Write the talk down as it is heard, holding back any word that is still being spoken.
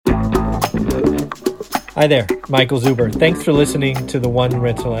Hi there, Michael Zuber. Thanks for listening to the One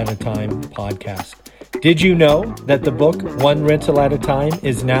Rental at a Time podcast. Did you know that the book One Rental at a Time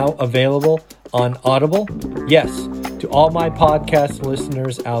is now available on Audible? Yes, to all my podcast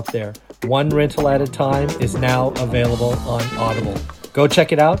listeners out there, One Rental at a Time is now available on Audible. Go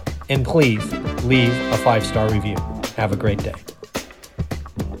check it out and please leave a 5-star review. Have a great day.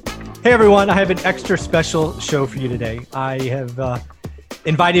 Hey everyone, I have an extra special show for you today. I have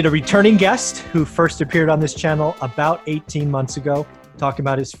invited a returning guest who first appeared on this channel about 18 months ago, talking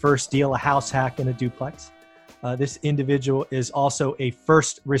about his first deal, a house hack in a duplex. This individual is also a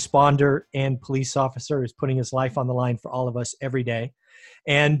first responder and police officer who's putting his life on the line for all of us every day.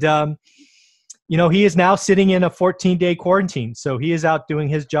 And, he is now sitting in a 14-day quarantine. So he is out doing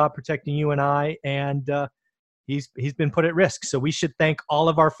his job, protecting you and I, and he's been put at risk. So we should thank all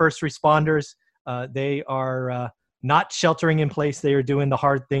of our first responders. They are not sheltering in place. They are doing the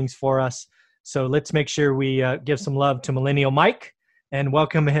hard things for us. So let's make sure we give some love to Millennial Mike and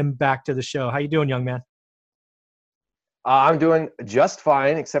welcome him back to the show. How you doing, young man? I'm doing just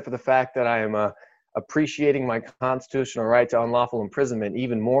fine, except for the fact that I am appreciating my constitutional right to unlawful imprisonment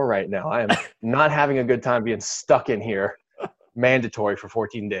even more right now. I am not having a good time being stuck in here, mandatory for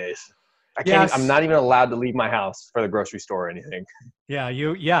 14 days. I'm not even allowed to leave my house for the grocery store or anything.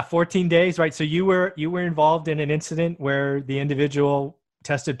 Yeah, 14 days, right? So you were involved in an incident where the individual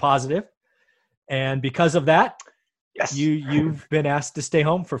tested positive, and because of that, yes, you've been asked to stay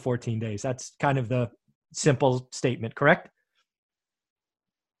home for 14 days. That's kind of the simple statement, correct?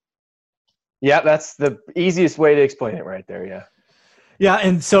 Yeah, that's the easiest way to explain it right there, yeah. Yeah,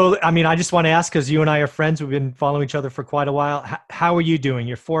 and so, I just want to ask, because you and I are friends, we've been following each other for quite a while. How are you doing?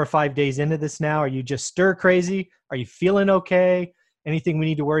 You're 4 or 5 days into this now. Are you just stir crazy? Are you feeling okay? Anything we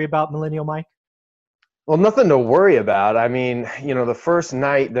need to worry about, Millennial Mike? Well, nothing to worry about. The first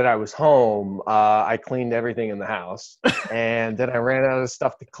night that I was home, I cleaned everything in the house, and then I ran out of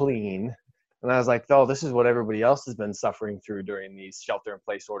stuff to clean. And I was like, oh, this is what everybody else has been suffering through during these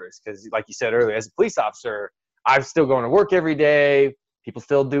shelter-in-place orders. Because like you said earlier, as a police officer, I'm still going to work every day. People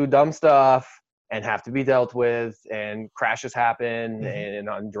still do dumb stuff and have to be dealt with, and crashes happen,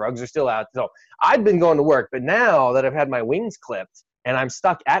 and drugs are still out. So I've been going to work, but now that I've had my wings clipped and I'm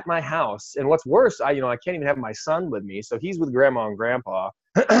stuck at my house, and what's worse, I can't even have my son with me. So he's with grandma and grandpa,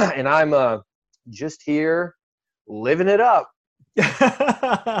 and I'm just here living it up.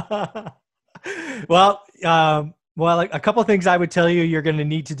 Well, a couple of things I would tell you you're going to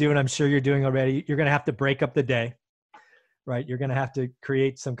need to do, and I'm sure you're doing already. You're going to have to break up the day. Right? You're going to have to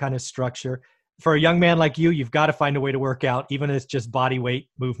create some kind of structure. For a young man like you, you've got to find a way to work out, even if it's just body weight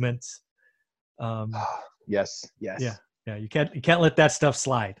movements. Yes. Yeah. You can't let that stuff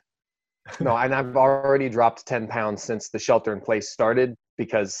slide. No, and I've already dropped 10 pounds since the shelter in place started,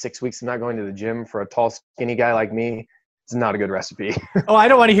 because 6 weeks of not going to the gym for a tall, skinny guy like me, it's not a good recipe. Oh, I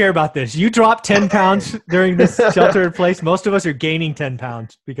don't want to hear about this. You dropped 10 pounds during this shelter in place. Most of us are gaining 10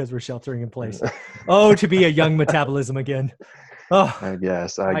 pounds because we're sheltering in place. Oh, to be a young metabolism again. Oh, I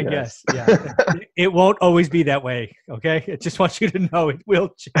guess. Yeah. It won't always be that way. Okay. I just want you to know it will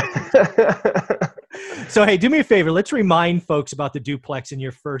change. So, hey, do me a favor. Let's remind folks about the duplex in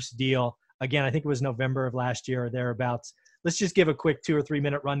your first deal. Again, I think it was November of last year or thereabouts. Let's just give a quick 2 or 3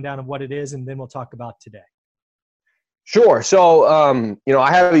 minute rundown of what it is, and then we'll talk about today. Sure. So,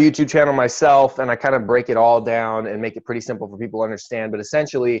 I have a YouTube channel myself, and I kind of break it all down and make it pretty simple for people to understand. But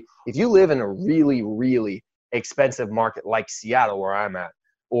essentially, if you live in a really, really expensive market like Seattle, where I'm at,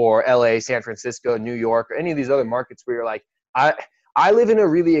 or LA, San Francisco, New York, or any of these other markets where you're like, I live in a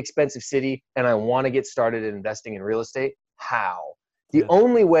really expensive city and I want to get started in investing in real estate. How? The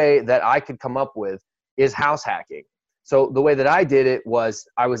only way that I could come up with is house hacking. So the way that I did it was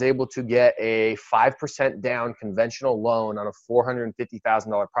I was able to get a 5% down conventional loan on a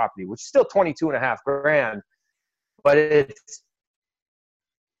 $450,000 property, which is still $22,500, but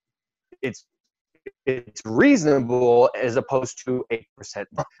it's reasonable as opposed to 8%.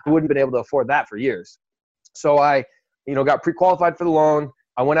 I wouldn't have been able to afford that for years. So I, got pre-qualified for the loan.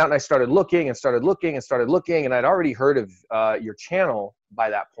 I went out and I started looking, and I'd already heard of your channel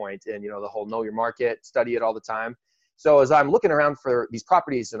by that point, and the whole know your market, study it all the time. So as I'm looking around for these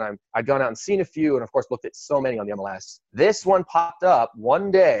properties, and I'd gone out and seen a few, and of course looked at so many on the MLS. This one popped up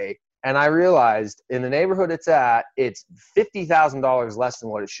one day, and I realized in the neighborhood it's at, it's $50,000 less than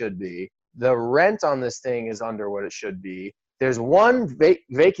what it should be. The rent on this thing is under what it should be. There's one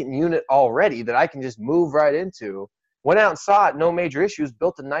vacant unit already that I can just move right into. Went out and saw it, no major issues,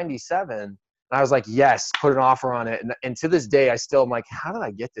 built in 97. And I was like, yes, put an offer on it. And to this day, I still am like, how did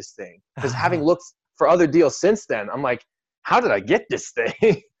I get this thing? Because having looked for other deals since then, I'm like, how did I get this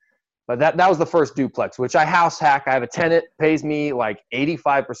thing? But that was the first duplex, which I house hack. I have a tenant, pays me like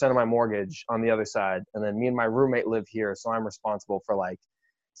 85% of my mortgage on the other side. And then me and my roommate live here. So I'm responsible for like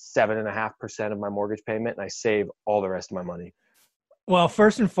 7.5% of my mortgage payment. And I save all the rest of my money. Well,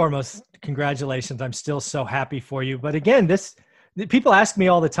 first and foremost, congratulations. I'm still so happy for you. But again, people ask me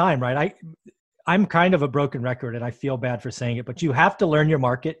all the time, right? I'm kind of a broken record and I feel bad for saying it, but you have to learn your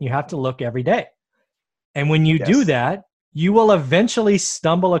market and you have to look every day. And when you do that, you will eventually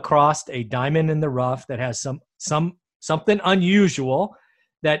stumble across a diamond in the rough that has something unusual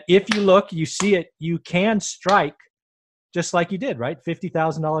that if you look, you see it, you can strike just like you did, right?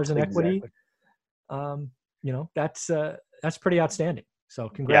 $50,000 in equity. That's pretty outstanding. So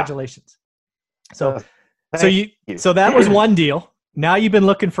congratulations. Yeah. So that was one deal. Now you've been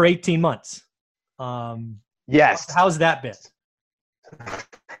looking for 18 months. Yes. How's that been?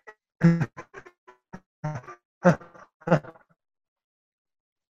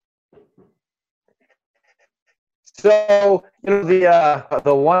 So,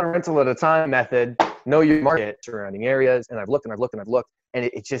 the one rental at a time method, know your market, surrounding areas, and I've looked, and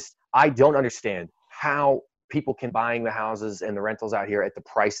it just, I don't understand how people can buying the houses and the rentals out here at the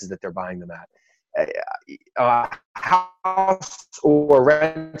prices that they're buying them at. A house or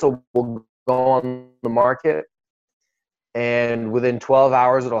rental will go on the market, and within 12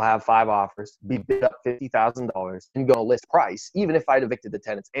 hours, it'll have 5 offers, be bid up $50,000, and go list price, even if I'd evicted the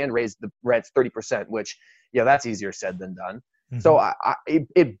tenants and raised the rents 30%, which, that's easier said than done. Mm-hmm. So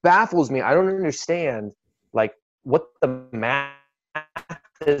it baffles me. I don't understand, like, what the math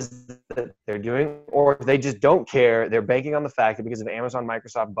is that they're doing, or if they just don't care. They're banking on the fact that because of Amazon,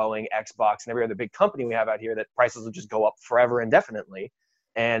 Microsoft, Boeing, Xbox, and every other big company we have out here, that prices will just go up forever indefinitely,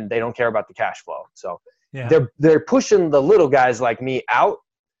 and they don't care about the cash flow. So they're pushing the little guys like me out.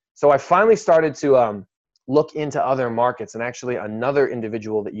 So I finally started to look into other markets, and actually another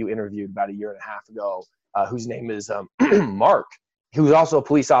individual that you interviewed about a year and a half ago, whose name is Mark, who's also a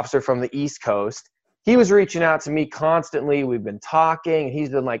police officer from the East Coast. He was reaching out to me constantly. We've been talking, and he's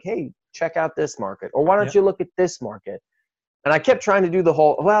been like, hey, check out this market, or why don't you look at this market? And I kept trying to do the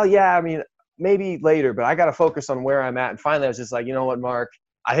whole, maybe later, but I got to focus on where I'm at. And finally I was just like, you know what, Mark,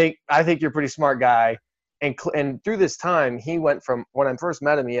 I think you're a pretty smart guy. And through this time, he went from, when I first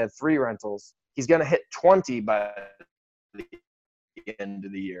met him, he had 3 rentals. He's going to hit 20 by the end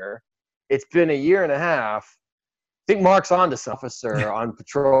of the year. It's been a year and a half. I think Mark's on to some officer on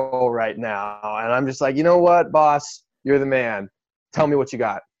patrol right now. And I'm just like, you know what, boss, you're the man. Tell me what you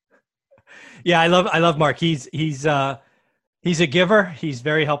got. Yeah, I love Mark. He's a giver. He's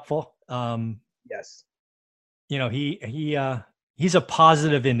very helpful. Yes. He's a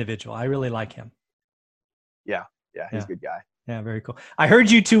positive individual. I really like him. Yeah, he's a good guy. Yeah, very cool. I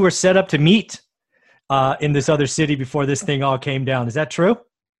heard you two were set up to meet in this other city before this thing all came down. Is that true?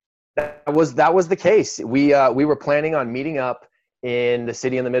 That was the case. We were planning on meeting up in the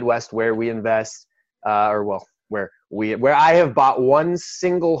city in the Midwest where we invest, where I have bought one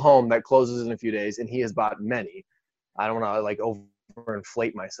single home that closes in a few days, and he has bought many. I don't want to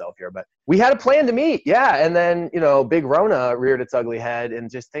overinflate myself here, but we had a plan to meet. Yeah, and then Big Rona reared its ugly head, and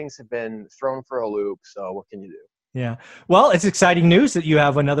just things have been thrown for a loop. So what can you do? Yeah. Well, it's exciting news that you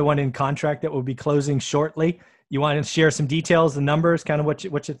have another one in contract that will be closing shortly. You want to share some details, the numbers, kind of what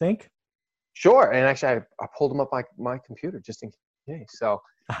you think? Sure. And actually, I pulled them up my computer just in case. So,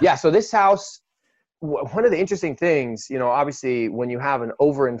 yeah. So this house, one of the interesting things, obviously, when you have an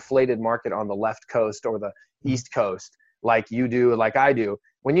overinflated market on the left coast or the East Coast, like you do, like I do,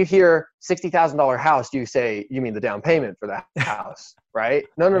 when you hear $60,000 house, you mean the down payment for that house, right?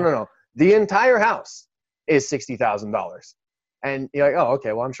 No. The entire house is $60,000. And you're like, oh,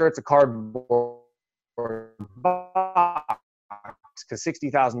 okay, well, I'm sure it's a cardboard box, because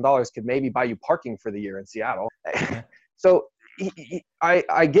 $60,000 could maybe buy you parking for the year in Seattle. So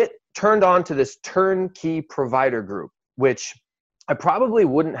I get turned on to this turnkey provider group, which I probably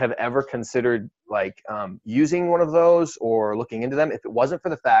wouldn't have ever considered using one of those or looking into them if it wasn't for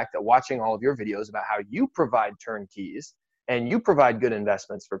the fact that watching all of your videos about how you provide turnkeys and you provide good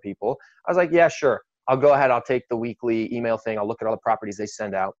investments for people, I was like, yeah, sure. I'll go ahead. I'll take the weekly email thing. I'll look at all the properties they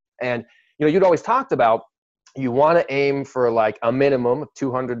send out. And, you'd always talked about you want to aim for a minimum of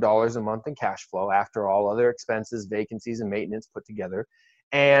 $200 a month in cash flow after all other expenses, vacancies, and maintenance put together.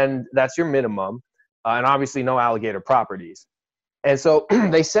 And that's your minimum. And obviously no alligator properties. And so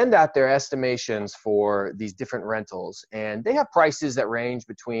they send out their estimations for these different rentals, and they have prices that range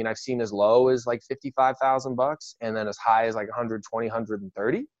between, I've seen as low as $55,000 and then as high as 120,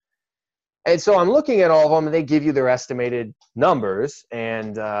 130. And so I'm looking at all of them, and they give you their estimated numbers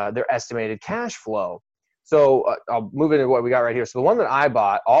and their estimated cash flow. So I'll move into what we got right here. So the one that I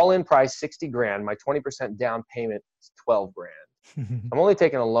bought, all in price, 60 grand. My 20% down payment is 12 grand. I'm only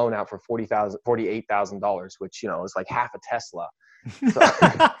taking a loan out for $48,000, which, is like half a Tesla. So,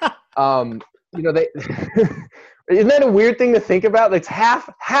 they, isn't that a weird thing to think about? It's half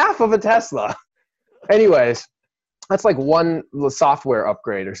of a Tesla. Anyways, that's like one software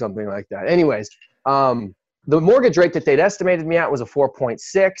upgrade or something like that. Anyways, the mortgage rate that they'd estimated me at was a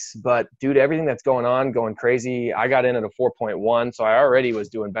 4.6, but due to everything that's going crazy, I got in at a 4.1. So I already was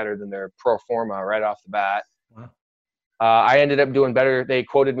doing better than their pro forma right off the bat. Wow. I ended up doing better. They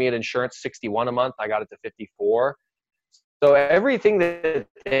quoted me at insurance 61 a month. I got it to 54. So everything that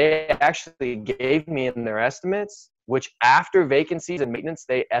they actually gave me in their estimates, which after vacancies and maintenance,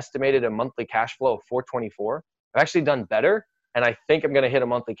 they estimated a monthly cash flow of 424. I've actually done better. And I think I'm going to hit a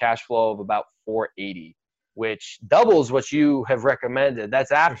monthly cash flow of about 480, which doubles what you have recommended.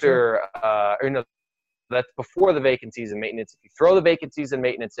 That's after, that's before the vacancies and maintenance. If you throw the vacancies and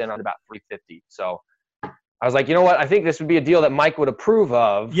maintenance in, on about 350. So I was like, you know what? I think this would be a deal that Mike would approve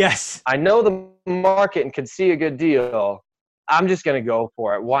of. Yes. I know the market and could see a good deal. I'm just going to go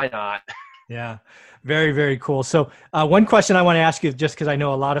for it. Why not? Yeah. Very, very cool. So one question I want to ask you, just because I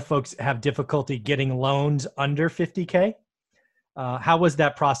know a lot of folks have difficulty getting loans under 50K. How was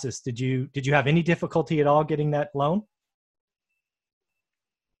that process? Did you have any difficulty at all getting that loan?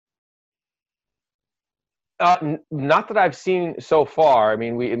 Not that I've seen so far. I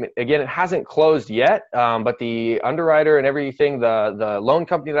mean, again, it hasn't closed yet, but the underwriter and everything, the loan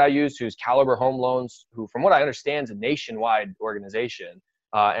company that I use, who's Caliber Home Loans, who from what I understand is a nationwide organization.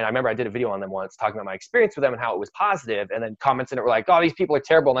 And I remember I did a video on them once talking about my experience with them and how it was positive, and then comments in it were like, oh, these people are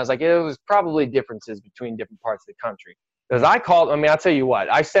terrible. And I was like, it was probably differences between different parts of the country. Because I'll tell you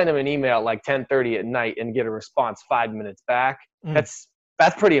what, I send them an email at like 10:30 at night and get a response 5 minutes back. That's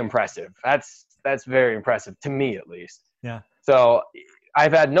pretty impressive. That's very impressive to me, at least. Yeah. So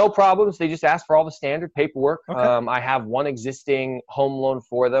I've had no problems. They just asked for all the standard paperwork. Okay. I have one existing home loan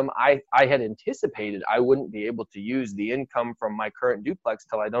for them. I had anticipated I wouldn't be able to use the income from my current duplex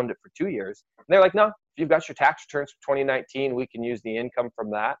until I'd owned it for 2 years. And they're like, no, if you've got your tax returns for 2019, we can use the income from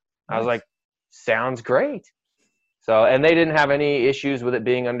that. Nice. I was like, sounds great. So, and they didn't have any issues with it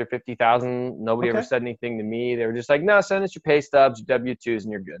being under 50,000. Nobody ever said anything to me. They were just like, no, send us your pay stubs, your W-2s,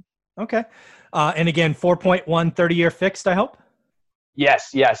 and you're good. Okay. And again, 4.1 30-year fixed, I hope?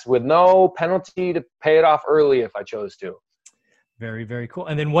 Yes, with no penalty to pay it off early if I chose to. Very, very cool.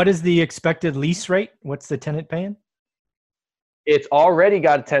 And then what is the expected lease rate? What's the tenant paying? It's already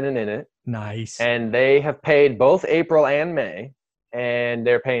got a tenant in it. Nice. And they have paid both April and May, and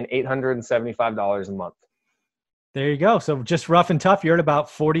they're paying $875 a month. There you go. So just rough and tough, you're at about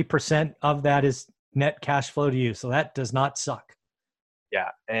 40% of that is net cash flow to you. So that does not suck.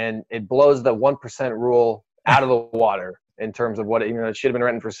 Yeah. And it blows the 1% rule out of the water in terms of what it should have been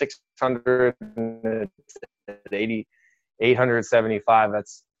renting for $600 and it's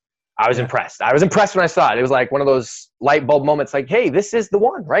 $875. I was impressed. I was impressed when I saw it. It was like one of those light bulb moments like, hey, this is the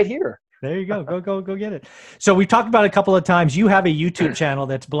one right here. There you go. Go get it. So we talked about it a couple of times. You have a YouTube channel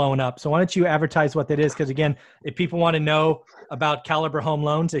that's blowing up. So why don't you advertise what that is? Because again, if people want to know about Caliber Home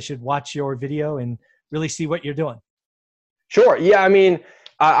Loans, they should watch your video and really see what you're doing. Sure. Yeah. I mean,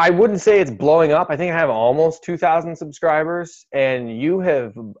 I wouldn't say it's blowing up. I think I have almost 2,000 subscribers, and you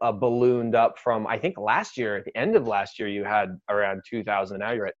have ballooned up from, I think last year, at the end of last year, you had around 2,000.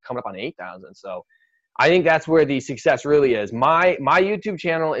 Now you're coming up on 8,000. So I think that's where the success really is. My YouTube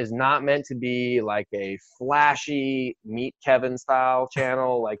channel is not meant to be like a flashy Meet Kevin style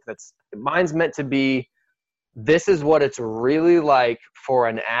channel. Mine's meant to be, this is what it's really like for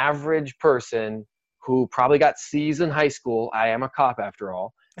an average person who probably got C's in high school. I am a cop after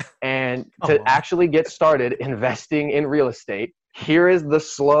all. And to actually get started investing in real estate, here is the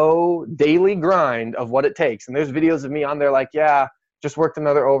slow daily grind of what it takes. And there's videos of me on there like, yeah, just worked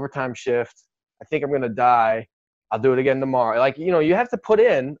another overtime shift. I think I'm going to die. I'll do it again tomorrow. You have to put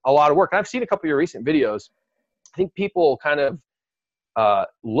in a lot of work. And I've seen a couple of your recent videos. I think people kind of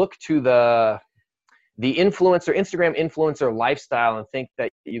look to the influencer, Instagram influencer lifestyle and think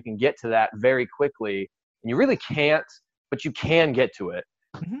that you can get to that very quickly. And you really can't, but you can get to it.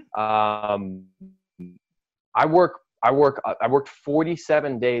 Mm-hmm. I worked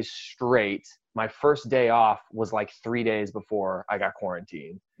 47 days straight. My first day off was like 3 days before I got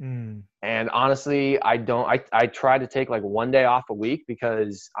quarantined. And honestly, I try to take like 1 day off a week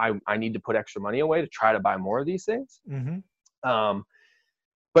because I need to put extra money away to try to buy more of these things. Mm-hmm.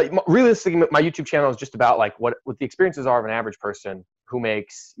 But realistically, my YouTube channel is just about like what the experiences are of an average person who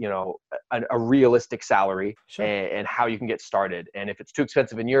makes, a realistic salary. Sure. and how you can get started. And if it's too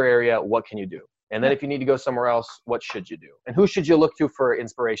expensive in your area, what can you do? And then if you need to go somewhere else, what should you do? And who should you look to for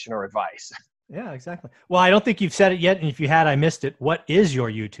inspiration or advice? Yeah, exactly. Well, I don't think you've said it yet. And if you had, I missed it. What is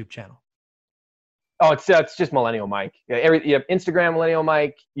your YouTube channel? Oh, it's just Millennial Mike. You have Instagram, Millennial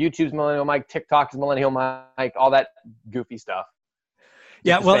Mike, YouTube's Millennial Mike, TikTok is Millennial Mike, all that goofy stuff.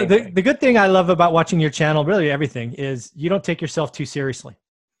 Yeah, well, the good thing I love about watching your channel, really everything, is you don't take yourself too seriously.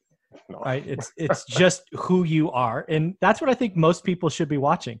 No. Right? It's just who you are. And that's what I think most people should be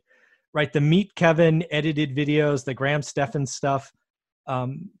watching. Right? The Meet Kevin edited videos, the Graham Stephan stuff.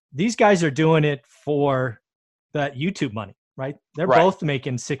 These guys are doing it for that YouTube money, right? They're both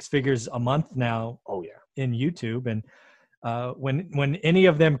making 6 figures a month now. Oh yeah, in YouTube. And when any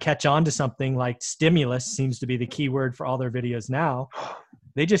of them catch on to something like stimulus seems to be the key word for all their videos now,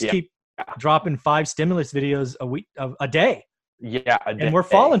 they just keep dropping 5 stimulus videos a day. Yeah, a day. And we're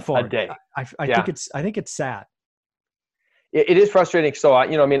falling for it. A day. I think it's sad. It is frustrating. So I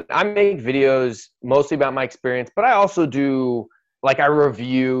make videos mostly about my experience, but I also do, like, I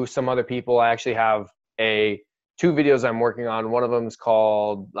review some other people. I actually have 2 videos I'm working on. One of them is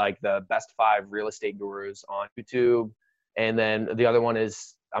called like the best 5 real estate gurus on YouTube. And then the other one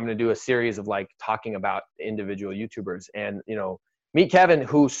is I'm going to do a series of like talking about individual YouTubers. And, Meet Kevin,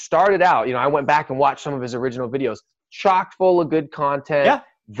 who started out, I went back and watched some of his original videos, chock full of good content,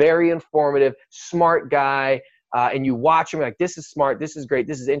 very informative, smart guy. And you watch him like, this is smart, this is great,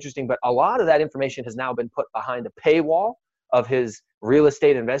 this is interesting. But a lot of that information has now been put behind a paywall of his real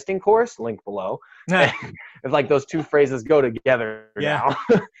estate investing course, link below. It's like those 2 phrases go together now.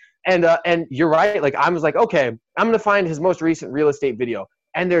 And you're right. Like, I was like, okay, I'm going to find his most recent real estate video.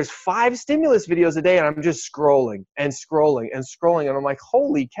 And there's 5 stimulus videos a day. And I'm just scrolling and scrolling and scrolling. And I'm like,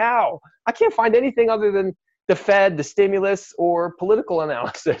 holy cow, I can't find anything other than the Fed, the stimulus, or political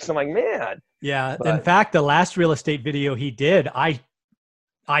analysis. I'm like, man. Yeah. But in fact, the last real estate video he did, I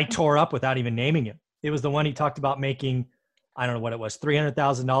tore up without even naming it. It was the one he talked about making, I don't know what it was,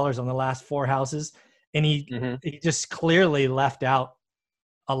 $300,000 on the last 4 houses. And he just clearly left out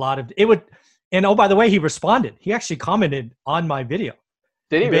a lot of it would. And oh, by the way, he responded. He actually commented on my video.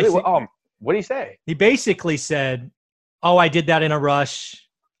 Did he really? What did he say? He basically said, "Oh, I did that in a rush.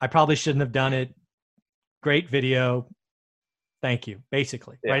 I probably shouldn't have done it. Great video. Thank you."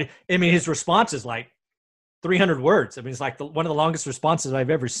 Basically, right? I mean, his response is like 300 words. I mean, it's like one of the longest responses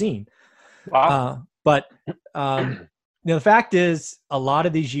I've ever seen. Wow. But the fact is, a lot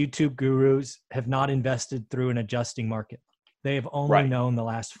of these YouTube gurus have not invested through an adjusting market. They have only known the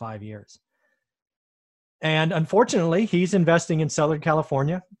last 5 years. And unfortunately, he's investing in Southern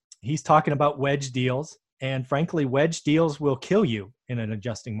California. He's talking about wedge deals. And frankly, wedge deals will kill you in an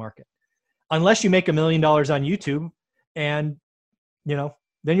adjusting market. Unless you make $1 million on YouTube, and then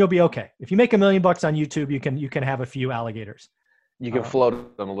you'll be okay. If you make $1 million on YouTube, you can have a few alligators. You can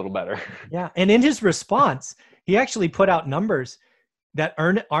float them a little better. Yeah. And in his response, he actually put out numbers that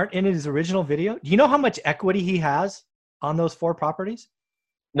aren't in his original video. Do you know how much equity he has on those 4 properties?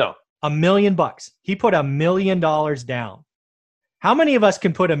 No. $1 million. He put $1 million down. How many of us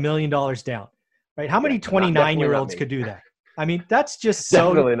can put $1 million down? Right? How many 29-year-olds could do that? I mean, that's just so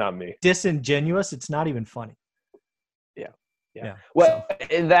definitely not me. Disingenuous. It's not even funny. Yeah. Well,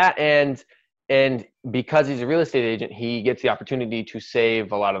 that and because he's a real estate agent, he gets the opportunity to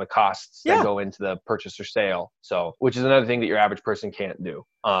save a lot of the costs that go into the purchase or sale. So, which is another thing that your average person can't do,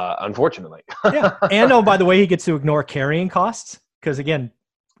 unfortunately. Yeah. And by the way, he gets to ignore carrying costs. Because again,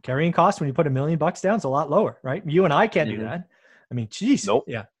 carrying costs when you put $1 million down is a lot lower, right? You and I can't do that. I mean, geez. Nope.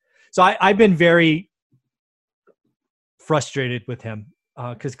 Yeah. So I've been very frustrated with him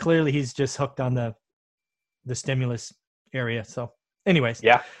because clearly he's just hooked on the stimulus area. So anyways.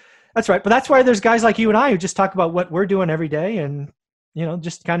 Yeah. That's right. But that's why there's guys like you and I who just talk about what we're doing every day and,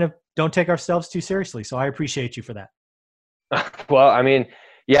 just kind of don't take ourselves too seriously. So I appreciate you for that. Well, I mean,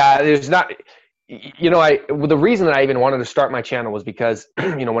 yeah, there's not, the reason that I even wanted to start my channel was because,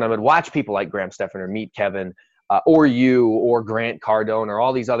 when I would watch people like Graham Stephan or Meet Kevin or you or Grant Cardone or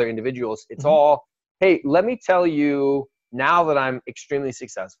all these other individuals, it's all, hey, let me tell you, now that I'm extremely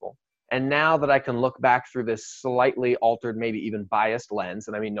successful, and now that I can look back through this slightly altered, maybe even biased lens,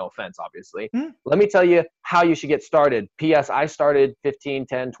 and I mean, no offense, obviously, let me tell you how you should get started. P.S. I started 15,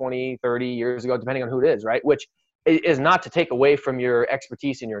 10, 20, 30 years ago, depending on who it is, right? Which is not to take away from your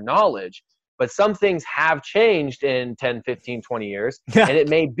expertise and your knowledge, but some things have changed in 10, 15, 20 years, and it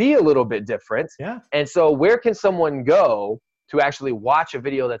may be a little bit different. Yeah. And so where can someone go to actually watch a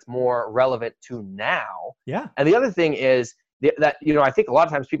video that's more relevant to now? Yeah. And the other thing is, that I think a lot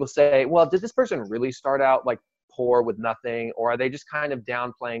of times people say, well, did this person really start out like poor with nothing, or are they just kind of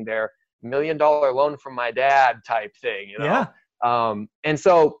downplaying their $1 million loan from my dad type thing? Yeah. And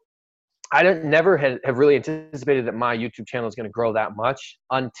so I never have really anticipated that my YouTube channel is going to grow that much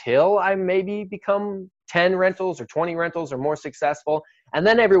until I maybe become 10 rentals or 20 rentals or more successful. And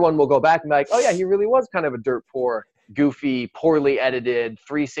then everyone will go back and be like, oh yeah, he really was kind of a dirt poor, goofy, poorly edited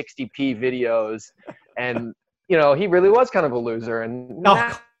 360p videos. And, you know, he really was kind of a loser. And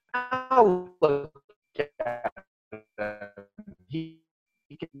Oh, now look at him. He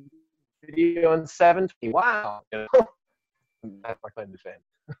can video in 720. Wow. You know? That's my claim to fame.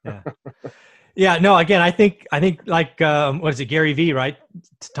 yeah. Yeah, no, again, I think like, what is it? Gary Vee, right?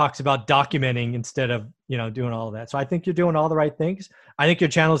 Talks about documenting instead of, you know, doing all of that. So I think you're doing all the right things. I think your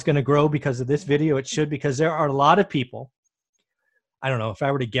channel is going to grow because of this video. It should, because there are a lot of people. I don't know if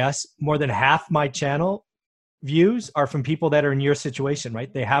I were to guess, more than half my channel views are from people that are in your situation,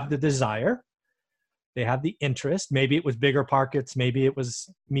 right? They have the desire. They have the interest. Maybe it was Bigger Pockets. Maybe it was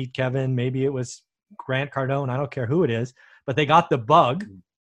Meet Kevin. Maybe it was Grant Cardone. I don't care who it is, but they got the bug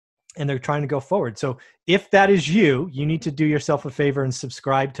and they're trying to go forward. So if that is you, you need to do yourself a favor and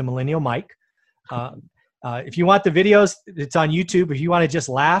subscribe to Millennial Mike. If you want the videos, it's on YouTube. If you want to just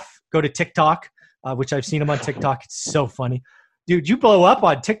laugh, go to TikTok, which I've seen him on TikTok. It's so funny. Dude, you blow up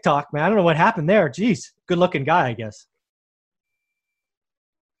on TikTok, man. I don't know what happened there. Jeez, good looking guy, I guess.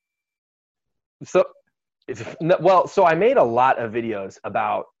 So I made a lot of videos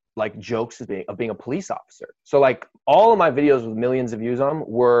about like jokes of being a police officer. So like all of my videos with millions of views on them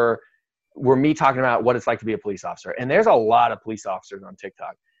were me talking about what it's like to be a police officer. And there's a lot of police officers on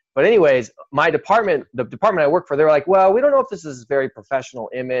TikTok. But anyways, my department, the department I work for, they were like, well, we don't know if this is a very professional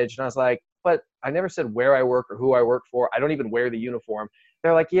image. And I was like, but I never said where I work or who I work for. I don't even wear the uniform.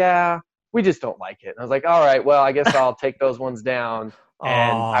 They're like, yeah, we just don't like it. And I was like, all right, well, I guess I'll take those ones down.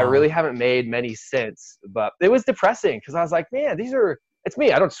 And I really haven't made many since, but it was depressing because I was like, man, it's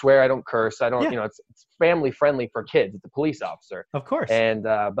me. I don't swear. I don't curse. I don't, you know, it's family friendly for kids. It's a police officer. Of course. And,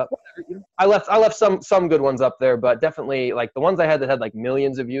 but whatever, you know, I left some good ones up there, but definitely like the ones I had that had like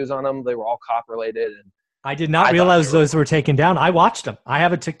millions of views on them, they were all cop related. And I did not realize those were taken down. I watched them. I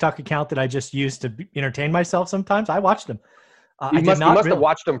have a TikTok account that I just use to entertain myself sometimes. I watched them. You must have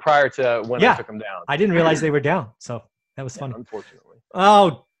watched them prior to when I took them down. I didn't realize they were down. So that was funny. Unfortunately.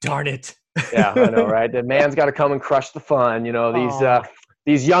 Oh, darn it. Yeah, I know, right? The man's got to come and crush the fun. You know,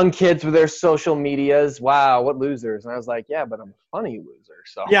 these young kids with their social medias. Wow, what losers. And I was like, yeah, but I'm a funny loser.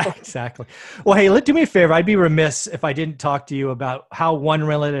 So yeah, exactly. Well, hey, do me a favor. I'd be remiss if I didn't talk to you about how One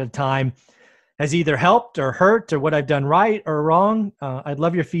Reel at a Time has either helped or hurt or what I've done right or wrong. I'd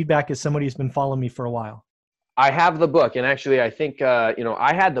love your feedback as somebody who's been following me for a while. I have the book. And actually, I think, you know,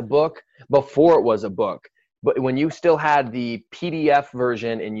 I had the book before it was a book. But when you still had the PDF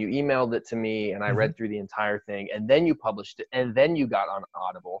version and you emailed it to me and I read through the entire thing and then you published it and then you got on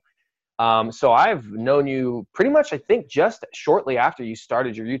Audible. So I've known you pretty much, I think, just shortly after you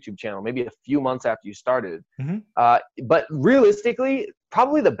started your YouTube channel, maybe a few months after you started. But realistically,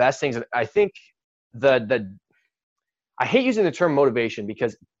 probably the best things, I think I hate using the term motivation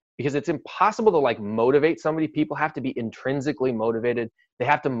because it's impossible to like motivate somebody. People have to be intrinsically motivated. They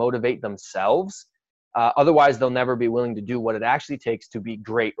have to motivate themselves. Otherwise, they'll never be willing to do what it actually takes to be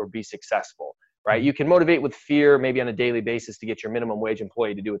great or be successful, right? You can motivate with fear, maybe on a daily basis to get your minimum wage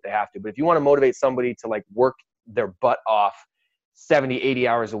employee to do what they have to. But if you want to motivate somebody to like work their butt off 70, 80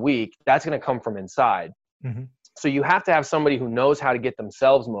 hours a week, that's going to come from inside. So you have to have somebody who knows how to get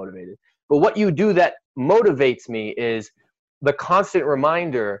themselves motivated. But what you do that motivates me is the constant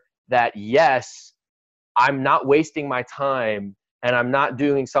reminder that, yes, I'm not wasting my time and I'm not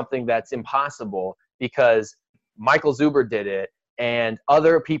doing something that's impossible, because Michael Zuber did it and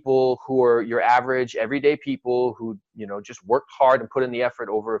other people who are your average everyday people who, you know, just worked hard and put in the effort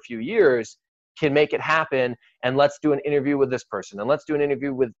over a few years can make it happen. And let's do an interview with this person and let's do an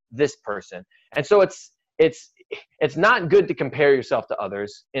interview with this person. And so it's not good to compare yourself to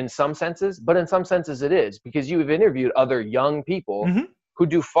others in some senses, but in some senses it is, because you have interviewed other young people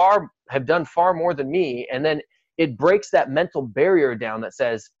who have done far more than me. And then it breaks that mental barrier down that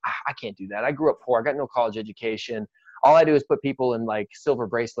says, I can't do that. I grew up poor. I got no college education. All I do is put people in like silver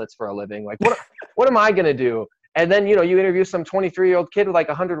bracelets for a living. Like, what am I going to do? And then, you know, you interview some 23-year-old kid with like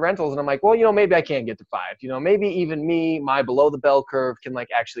 100 rentals. And I'm like, well, you know, maybe I can get to 5, you know, maybe even me, my below the bell curve can like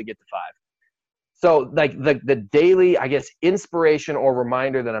actually get to 5. So like the daily, I guess, inspiration or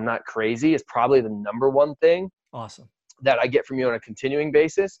reminder that I'm not crazy is probably the number one thing. Awesome. That I get from you on a continuing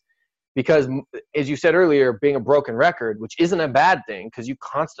basis. Because as you said earlier, being a broken record, which isn't a bad thing because you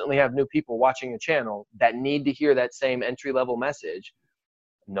constantly have new people watching your channel that need to hear that same entry-level message.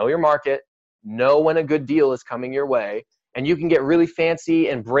 Know your market, know when a good deal is coming your way, and you can get really fancy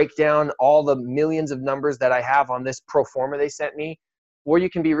and break down all the millions of numbers that I have on this pro forma they sent me. or you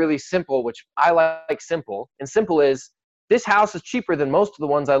can be really simple, which I like simple. And simple is, this house is cheaper than most of the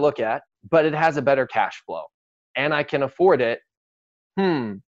ones I look at, but it has a better cash flow and I can afford it.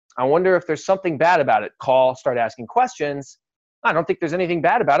 I wonder if there's something bad about it. Call, start asking questions. I don't think there's anything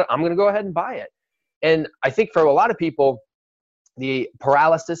bad about it. I'm going to go ahead and buy it. And I think for a lot of people, the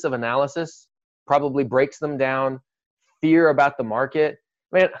paralysis of analysis probably breaks them down. Fear about the market.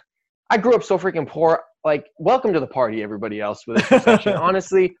 Man, I grew up so freaking poor. Like, welcome to the party, everybody else, with this recession.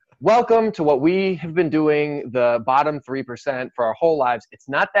 Honestly, welcome to what we have been doing, the bottom 3% for our whole lives. It's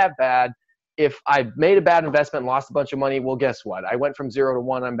not that bad. If I made a bad investment and lost a bunch of money, well, guess what? I went from 0 to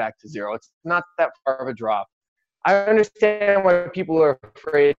 1, I'm back to 0. It's not that far of a drop. I understand why people are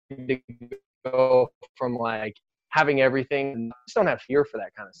afraid to go from like having everything. I just don't have fear for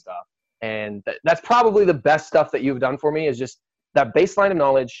that kind of stuff. And that's probably the best stuff that you've done for me, is just that baseline of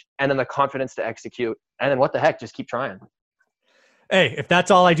knowledge and then the confidence to execute. And then what the heck, just keep trying. Hey, if that's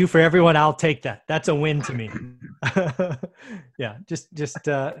all I do for everyone, I'll take that. That's a win to me. Yeah. Just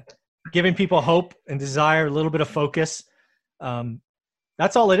giving people hope and desire, a little bit of focus.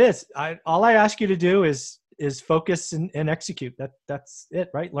 That's all it is. All I ask you to do is focus and execute. That's it,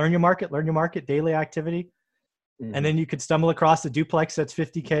 right? Learn your market, daily activity. Mm-hmm. And then you could stumble across a duplex that's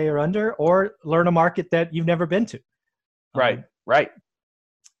 50K or under, or learn a market that you've never been to. Right.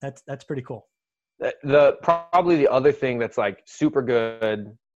 That's pretty cool. Probably the other thing that's like super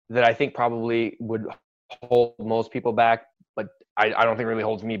good that I think probably would hold most people back, but I don't think really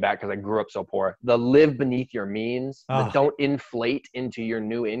holds me back because I grew up so poor. The live beneath your means. The don't inflate into your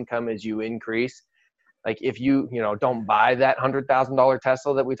new income as you increase. Like if you don't buy that $100,000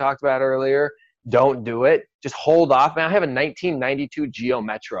 Tesla that we talked about earlier, don't do it. Just hold off. Man, I have a 1992 Geo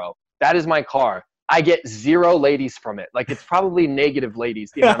Metro. That is my car. I get 0 ladies from it. Like, it's probably negative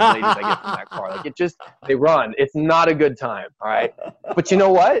ladies, the amount of ladies I get from that car. Like, they run. It's not a good time, all right? But you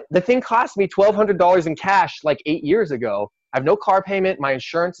know what? The thing cost me $1,200 in cash like 8 years ago. I have no car payment. My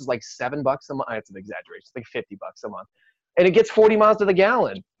insurance is like $7 a month. It's an exaggeration. It's like $50 a month. And it gets 40 miles to the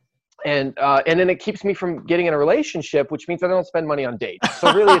gallon. And then it keeps me from getting in a relationship, which means I don't spend money on dates.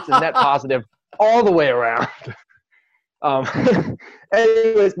 So really, it's a net positive all the way around.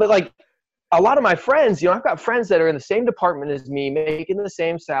 Anyways, but like, a lot of my friends, I've got friends that are in the same department as me, making the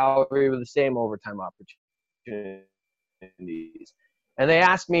same salary with the same overtime opportunities. And they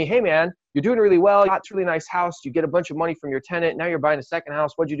ask me, hey man, you're doing really well. You got a really nice house. You get a bunch of money from your tenant. Now you're buying a second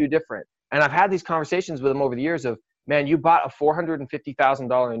house. What'd you do different? And I've had these conversations with them over the years of, man, you bought a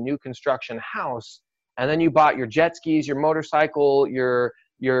 $450,000 new construction house. And then you bought your jet skis, your motorcycle, your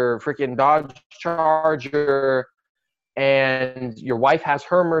freaking Dodge Charger, and your wife has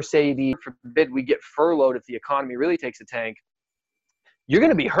her Mercedes. Forbid we get furloughed if the economy really takes a tank. You're going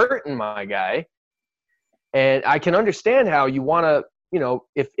to be hurting, my guy. And I can understand how you want to,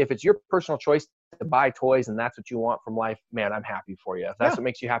 if it's your personal choice to buy toys and that's what you want from life, man, I'm happy for you. If that's what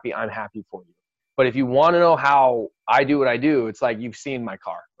makes you happy, I'm happy for you. But if you want to know how I do what I do, it's like, you've seen my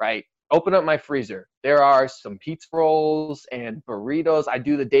car, right? Open up my freezer. There are some pizza rolls and burritos. I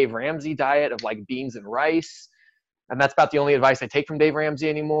do the Dave Ramsey diet of like beans and rice. And that's about the only advice I take from Dave Ramsey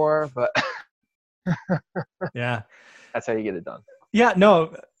anymore. But yeah, that's how you get it done. Yeah,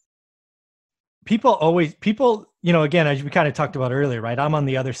 no. People, again, as we kind of talked about earlier, right? I'm on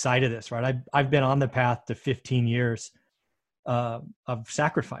the other side of this, right? I've been on the path to 15 years of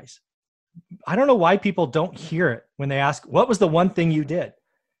sacrifice. I don't know why people don't hear it when they ask, what was the one thing you did?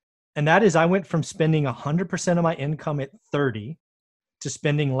 And that is, I went from spending 100% of my income at 30 to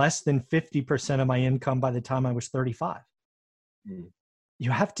spending less than 50% of my income by the time I was 35.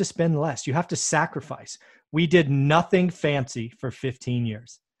 You have to spend less. You have to sacrifice. We did nothing fancy for 15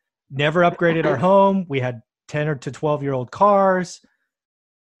 years. Never upgraded our home. We had 10 or to 12-year-old cars.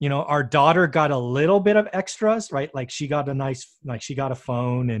 Our daughter got a little bit of extras, right? Like she got a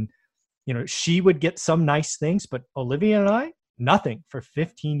phone, and, she would get some nice things, but Olivia and I, nothing for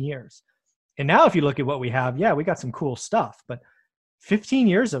 15 years. And now if you look at what we have, we got some cool stuff, but 15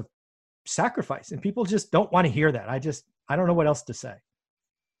 years of sacrifice, and people just don't want to hear that. I don't know what else to say.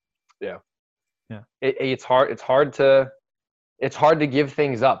 Yeah. It's hard to give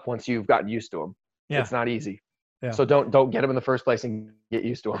things up once you've gotten used to them. Yeah. It's not easy. Yeah. So don't get them in the first place and get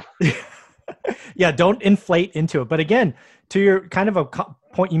used to them. Yeah. Don't inflate into it. But again, to your kind of a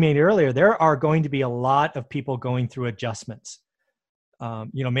point you made earlier, there are going to be a lot of people going through adjustments.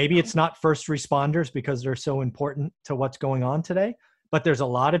 Maybe it's not first responders because they're so important to what's going on today, but there's a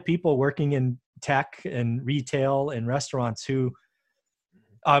lot of people working in tech and retail and restaurants who,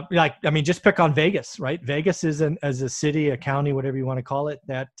 just pick on Vegas, right? Vegas is as a city, a county, whatever you want to call it,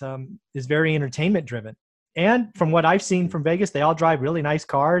 that is very entertainment driven. And from what I've seen from Vegas, they all drive really nice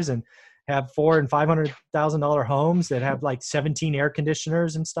cars and have $400,000 and $500,000 homes that have like 17 air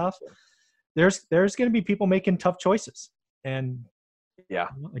conditioners and stuff. There's going to be people making tough choices, and Yeah.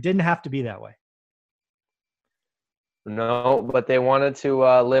 it didn't have to be that way. No, but they wanted to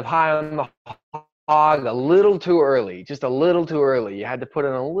live high on the hog a little too early, just a little too early. You had to put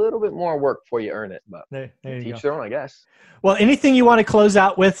in a little bit more work before you earn it, but There you teach go. their own, I guess. Well, anything you want to close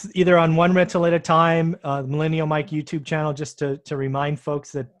out with, either on One Rental at a Time, the Millennial Mike YouTube channel, just to remind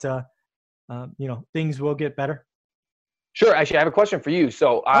folks that things will get better? Sure. Actually, I have a question for you.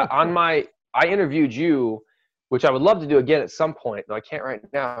 So I interviewed you, which I would love to do again at some point, though I can't right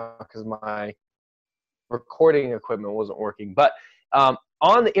now because my recording equipment wasn't working. But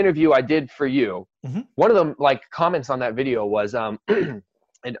on the interview I did for you, one of the comments on that video was, and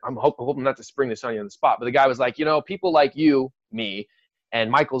I'm hoping not to spring this on you on the spot, but the guy was like, people like you, me, and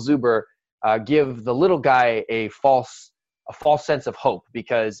Michael Zuber give the little guy a false sense of hope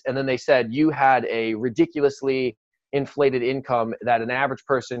and then they said you had a ridiculously inflated income that an average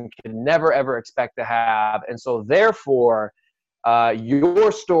person can never ever expect to have, and so therefore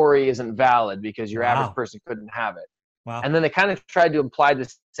your story isn't valid because your average person couldn't have it. Wow. And then they kind of tried to imply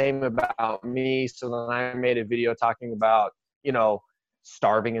the same about me, so then I made a video talking about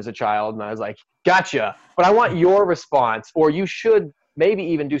starving as a child, and I was like, gotcha, but I want your response, or you should maybe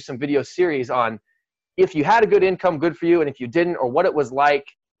even do some video series on if you had a good income, good for you, and if you didn't, or what it was like,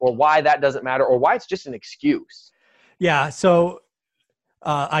 or why that doesn't matter, or why it's just an excuse. Yeah. So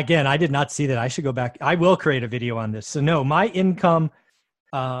again, I did not see that. I should go back. I will create a video on this. So no, my income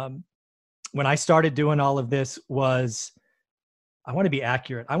when I started doing all of this was, I want to be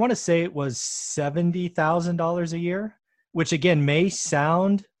accurate, I want to say it was $70,000 a year, which again may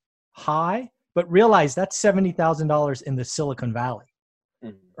sound high, but realize that's $70,000 in the Silicon Valley,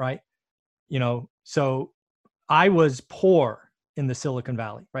 right? So I was poor in the Silicon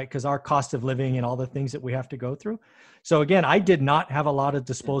Valley, right? Because our cost of living and all the things that we have to go through. So again, I did not have a lot of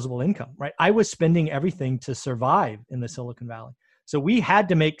disposable income, right? I was spending everything to survive in the Silicon Valley. So we had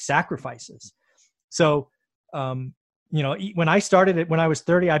to make sacrifices. So, when I started it, when I was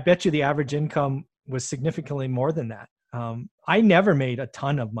 30, I bet you the average income was significantly more than that. I never made a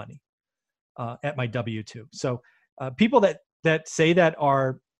ton of money at my W-2. So people that say that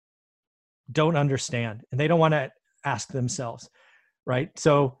don't understand, and they don't want to ask themselves, right?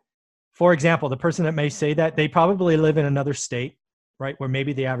 So for example, the person that may say that, they probably live in another state, right? Where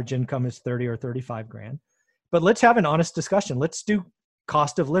maybe the average income is 30 or 35 grand. But let's have an honest discussion. Let's do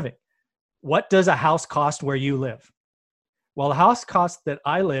cost of living. What does a house cost where you live? Well, the house cost that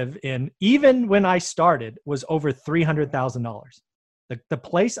I live in, even when I started, was over $300,000. The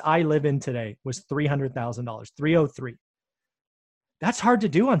place I live in today was $300,000, $303,000. That's hard to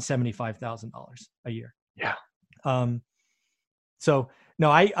do on $75,000 a year. Yeah. So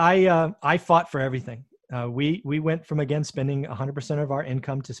no, I fought for everything. We went from, again, spending 100% of our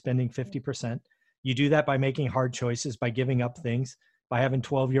income to spending 50%. You do that by making hard choices, by giving up things, by having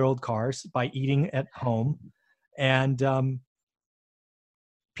 12-year-old cars, by eating at home. And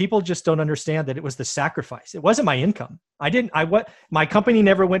people just don't understand that it was the sacrifice. It wasn't my income. My company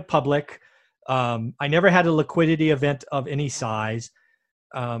never went public. I never had a liquidity event of any size.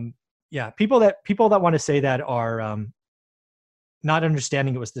 People that want to say that are not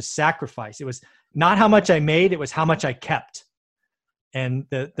understanding it was the sacrifice. It was not how much I made, it was how much I kept. And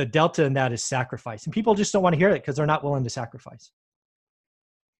the delta in that is sacrifice. And people just don't want to hear it because they're not willing to sacrifice.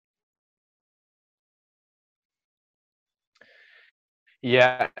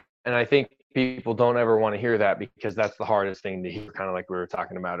 Yeah, and I think people don't ever want to hear that because that's the hardest thing to hear, kind of like we were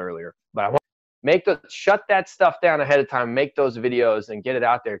talking about earlier. But I want shut that stuff down ahead of time, make those videos and get it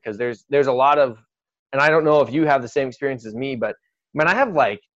out there, because there's a lot of, and I don't know if you have the same experience as me, but man, I have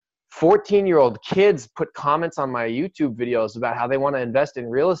 14-year-old kids put comments on my YouTube videos about how they want to invest in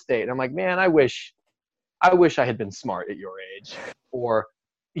real estate. And I'm like, man, I wish I had been smart at your age, or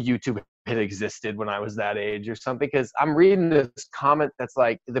YouTube had existed when I was that age or something, because I'm reading this comment that's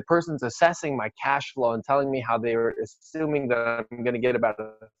like, the person's assessing my cash flow and telling me how they were assuming that I'm going to get about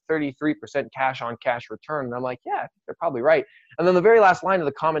a 33% cash on cash return. And I'm like, yeah, they're probably right. And then the very last line of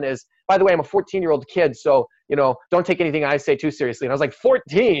the comment is, by the way, I'm a 14-year-old kid, so don't take anything I say too seriously. And I was like,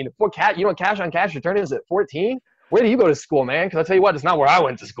 14? Cash on cash return is at 14? Where do you go to school, man? Because I'll tell you what, it's not where I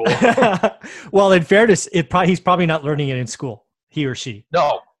went to school. Well, in fairness, he's probably not learning it in school, he or she.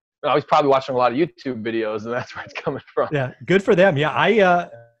 No, he's probably watching a lot of YouTube videos, and that's where it's coming from. Yeah, good for them. Yeah,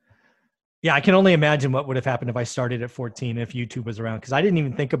 I can only imagine what would have happened if I started at 14 if YouTube was around, because I didn't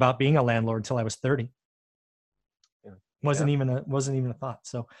even think about being a landlord until I was 30. Wasn't even a thought.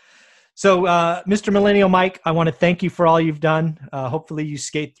 So So, Mr. Millennial Mike, I want to thank you for all you've done. Hopefully you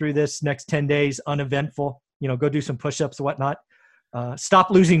skate through this next 10 days uneventful. Go do some push-ups and whatnot. Stop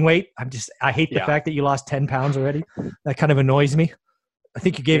losing weight. I hate the fact that you lost 10 pounds already. That kind of annoys me. I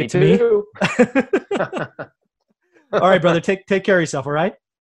think you gave it to me. All right, brother. Take care of yourself, all right?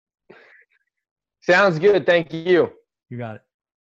 Sounds good. Thank you. You got it.